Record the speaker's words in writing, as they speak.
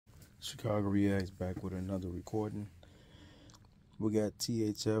Chicago Reacts back with another recording. We got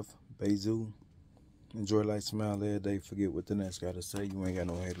THFBAYZOO. Enjoy life, smile every day. Forget what the next gotta say. You ain't got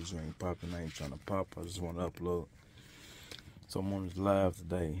no haters, you ain't popping. I ain't trying to pop. I just want to upload. So I'm on his live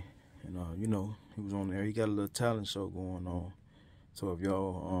today. And, he was on there. He got a little talent show going on. So if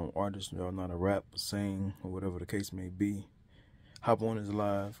y'all artists, y'all not a rap, sing, or whatever the case may be, hop on his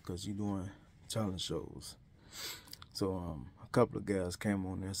live because he doing talent shows. So a couple of guys came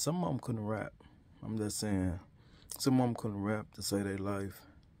on there. Some of them couldn't rap. I'm just saying, some of them couldn't rap to save their life.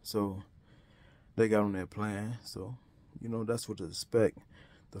 So they got on there playing. So, that's what to expect.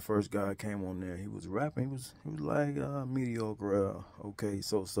 The first guy came on there. He was rapping. He was like mediocre, okay,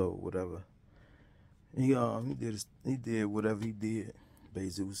 so whatever. He did whatever he did.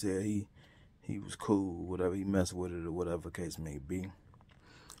 Bayzoo said he was cool, whatever, he messed with it or whatever case may be.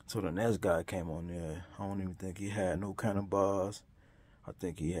 So the next guy came on there. I don't even think he had no kind of bars. I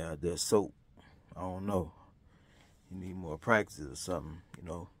think he had that soap. I don't know. He need more practice or something,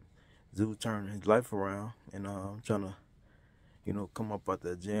 Zoo turning his life around, and I'm trying to, come up out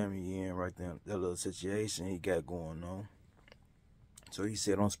that jam he in right there, that little situation he got going on. So he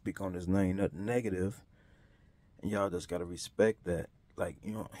said, don't speak on his name, nothing negative, and y'all just gotta respect that. Like,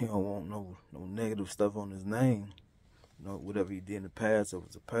 he don't want no negative stuff on his name. Whatever he did in the past, it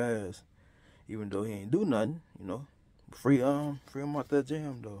was the past. Even though he ain't do nothing, free him out that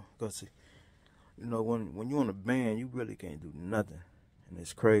jam though, cause when you on a band, you really can't do nothing, and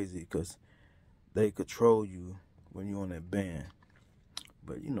it's crazy because they control you when you on that band.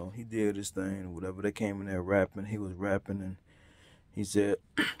 But he did his thing or whatever. They came in there rapping. He was rapping, and he said,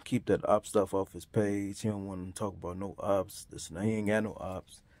 keep that op stuff off his page. He don't want to talk about no ops. Listen, he ain't got no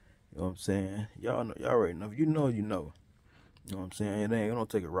ops. You know what I'm saying? Y'all know, y'all already know. If you know, you know. You know what I'm saying? It don't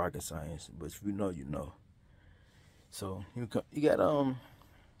take a rocket science, but if you know, you know. So he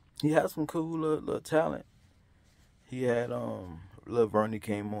had some cool little talent. He had Lil Vernie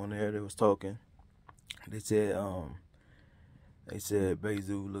came on there. They was talking. They said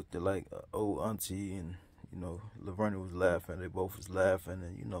Bayzoo looked like an old auntie, and Lil Vernie was laughing. They both was laughing,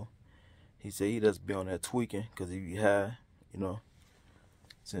 and he said he just be on there tweaking because he be high.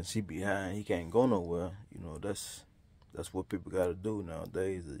 Since he be high, he can't go nowhere. That's what people gotta do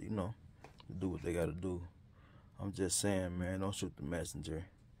nowadays. Do what they gotta do. I'm just saying, man, don't shoot the messenger.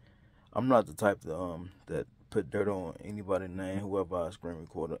 I'm not the type that put dirt on anybody's name, whoever I screen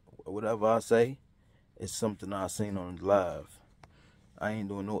record. Whatever I say, it's something I seen on live. I ain't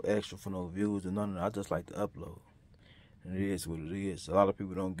doing no extra for no views or none of that. I just like to upload. And it is what it is. A lot of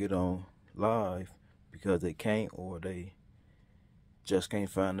people don't get on live because they can't, or they just can't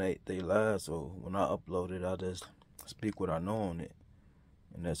find they live. So when I upload it, I just speak what I know on it.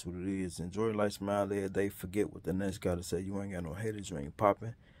 And that's what it is. Enjoy life, smile every day. Forget what the next guy to say. You ain't got no haters, you ain't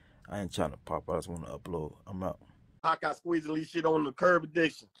popping. I ain't trying to pop. I just want to upload. I'm out. I got squeezing these shit on the curb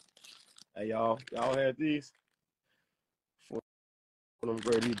addiction. Hey, y'all had these? Four of them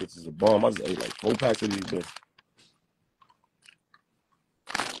great, these bitches a bomb. I just ate like 4 packs of these bitches.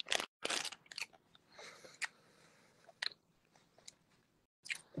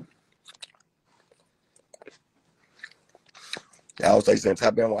 I was saying,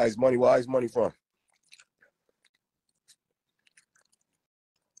 tap in with Ice Money. Where Ice Money from?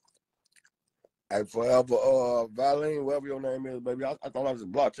 Hey, forever, Valine, whatever your name is, baby. I thought I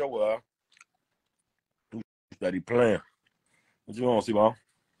just blocked your You steady playing. What you want, C-Ball?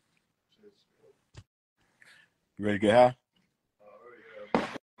 You ready to get high?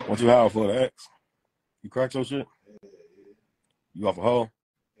 What you high for, the X? You cracked your shit? Yeah. You off a hole?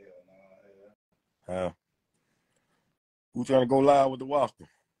 Yeah. Who trying to go live with the Washington?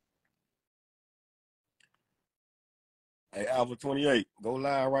 Hey, Alpha 28, go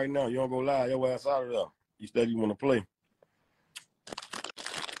live right now. You don't go live, your ass out of there. You said you want to play.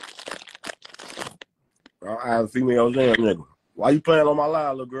 I have females in, nigga. Why you playing on my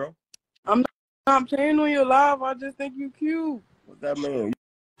live, little girl? I'm not playing on your live. I just think you cute. What that mean?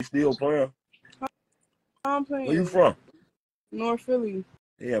 You still playing? I'm playing. Where you from? North Philly.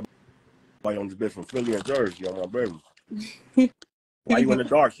 Yeah, I on this bitch from Philly and Jersey, on my baby. Why you in the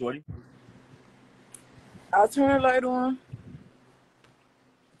dark, shorty? I'll turn the light on.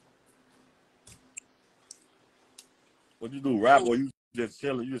 What you do, rap, or you just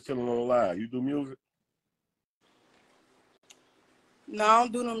chilling? You just chilling on the live? You do music? No, I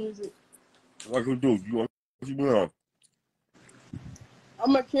don't do no music. What you do? What you doing?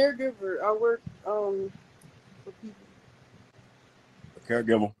 I'm a caregiver. I work for people. A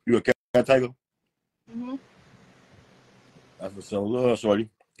caregiver? You a caretaker? Mhm. That's for some love, shorty.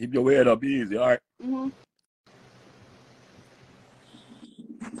 Keep your head up easy, all right? Mhm.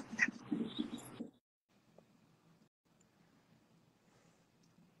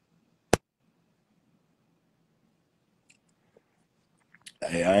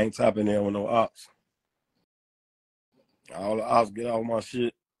 Hey, I ain't tapping in with no ops. All the ops get off my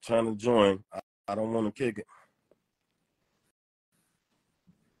shit trying to join. I don't want to kick it.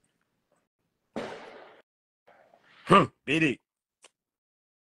 BD.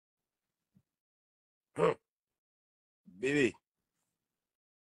 BD.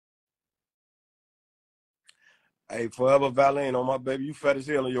 Hey, forever valeting on my baby. You fat as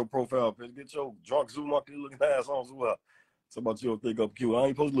hell in your profile picture. Get your drunk zoo monkey looking ass on as well. It's about you don't think up cute. I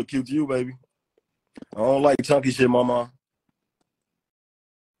ain't supposed to look cute to you, baby. I don't like chunky shit, mama.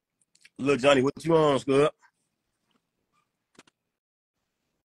 Look, Johnny, what you on, Scud?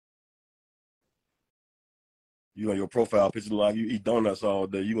 You on your profile picture like you eat donuts all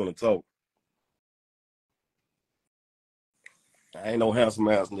day. You want to talk. I ain't no handsome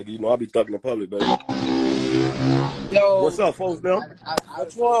ass nigga. You know I be thugging in public, baby. Yo. What's up, folks, them?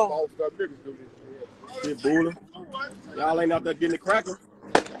 What's wrong? Shit, booling. Y'all ain't out there getting it cracking.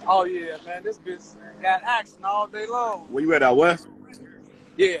 Oh, yeah, man. This bitch got action all day long. Where you at, out west?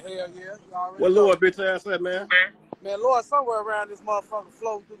 Yeah, hell yeah. You already What know. Lord bitch ass at, man? Man, Lord, somewhere around this motherfucker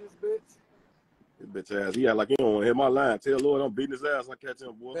flow through this bitch. This bitch ass, he act like he don't want to hit my line. Tell Lord I'm beating his ass. I catch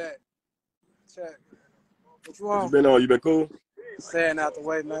him, boy. Bet. Check. What you What on? you been on? You been cool? Staying out the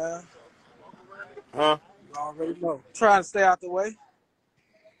way, man. Huh? You already know. Trying to stay out the way.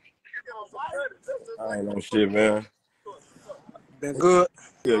 I ain't no shit, man. Been good.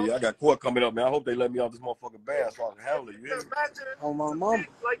 Yeah, I got court coming up, man. I hope they let me off this motherfucking ban so I can handle it. You hear me? On my mama.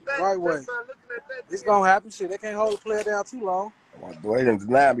 Right way. It's gonna happen. Shit, they can't hold the player down too long. My boy, they done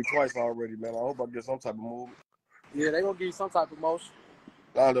denied me twice already, man. I hope I get some type of movement. Yeah, they gonna give you some type of motion.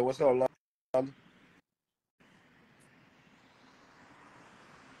 Londa, what's up, Londa?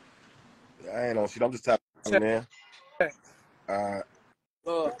 I ain't on shit. I'm just tapping, man.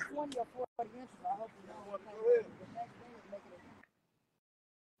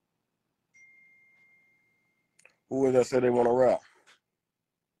 Who is that said they want to rap?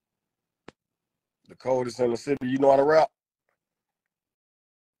 The coldest in the city. You know how to rap?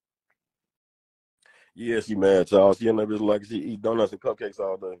 Yeah, she mad, Charles. She in there just like she eat donuts and cupcakes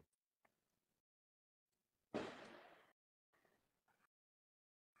all day.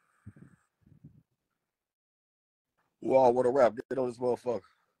 Who all want to rap? Get on this motherfucker.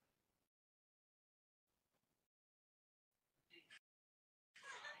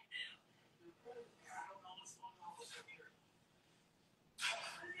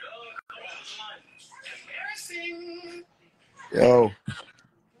 Yo.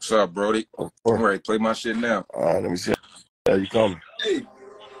 What's up, Brody? I'm ready to play my shit now. All right, let me see how you coming. Hey.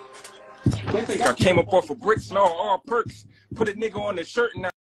 I think I came up off of bricks and all perks. Put a nigga on the shirt and now.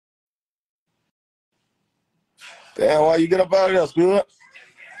 Damn, why you get up out of there, Scud?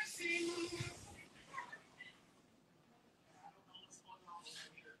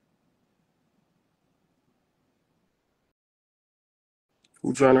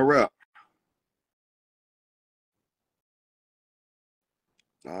 Who trying to rap?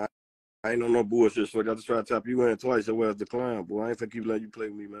 I ain't on no bullshit, so I just try to tap you in twice. Your ass decline, boy. I ain't finna keep letting you play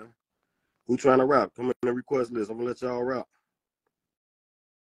with me, man. Who trying to rap? Come in the request list. I'm gonna let y'all rap.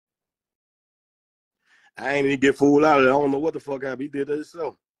 I ain't even get fooled out of it. I don't know what the fuck happened. He did that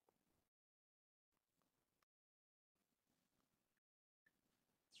himself.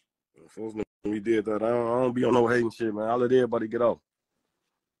 Folks know he did that. I don't be on no hating shit, man. I let everybody get off.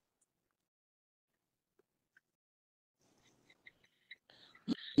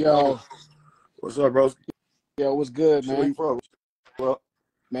 Yo. What's up, bro? Yo, what's good, man? Where you from? Well,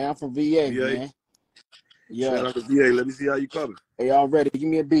 man, I'm from VA, VA? man. Yeah. Shout out to VA. Let me see how you coming. Hey, y'all ready? Give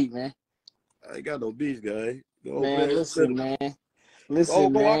me a beat, man. I ain't got no beats, guy. Man, listen, man.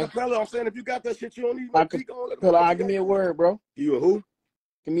 Listen, go man. acapella. I'm saying if you got that shit, you don't need no beat. Give me a word, bro. You a who?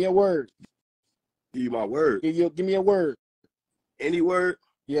 Give me a word. Give you my word. Give me a word. Any word?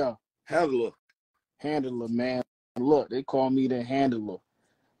 Yeah. Handler. Handler, man. Look, they call me the handler.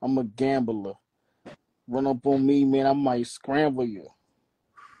 I'm a gambler. Run up on me, man, I might scramble you.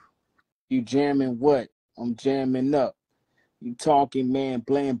 You jamming what? I'm jamming up. You talking, man,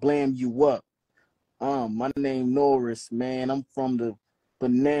 blam you up. My name Norris, man. I'm from the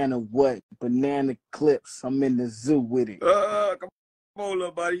banana clips. I'm in the zoo with it. Come on,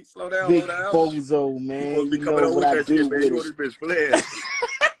 little buddy. Slow down, Big slow down. bozo, man. You supposed to be coming on with that shit, man. You know this bitch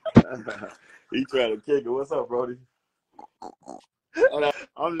playing. He trying to kick it. What's up, Brody?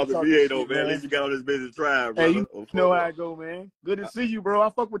 I'm just the talking VA shit, though, man. At least you got on this business trying, hey, brother. you know how I go, man. Good to see you, bro. I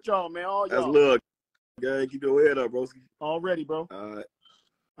fuck with y'all, man. All y'all. That's love, gang. Keep your head up, bro. Already, bro. All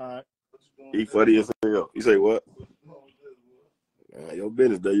right. He funny as hell. You say what? Your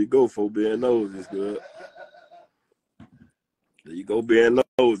business. There you go, for being nose is good. There you go, being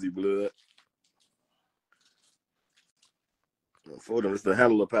nosy, blood. For them, it's the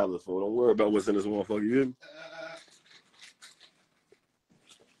handler palette, so don't worry about what's in this motherfucker, you hear me?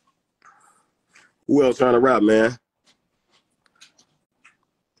 Who else trying to rap, man?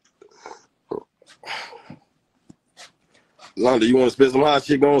 Londa, you want to spit some hot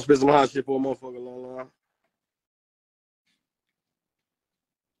shit? Go on, spit some hot shit for a motherfucker, Londa.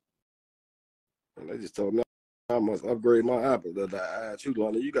 They just told me I must upgrade my Apple. I asked you,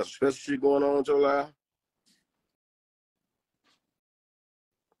 Londa, you got some special shit going on with your life?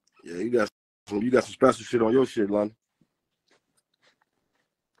 Yeah, you got some special shit on your shit, Londa.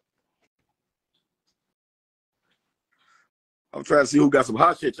 I'm trying to see who got some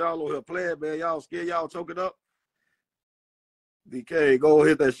hot shit. Y'all over here playing, man. Y'all scared y'all choke it up? DK, go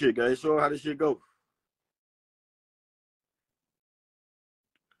hit that shit, guys. Show how this shit go.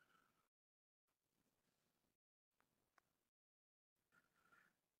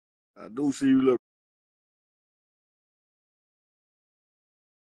 I do see you look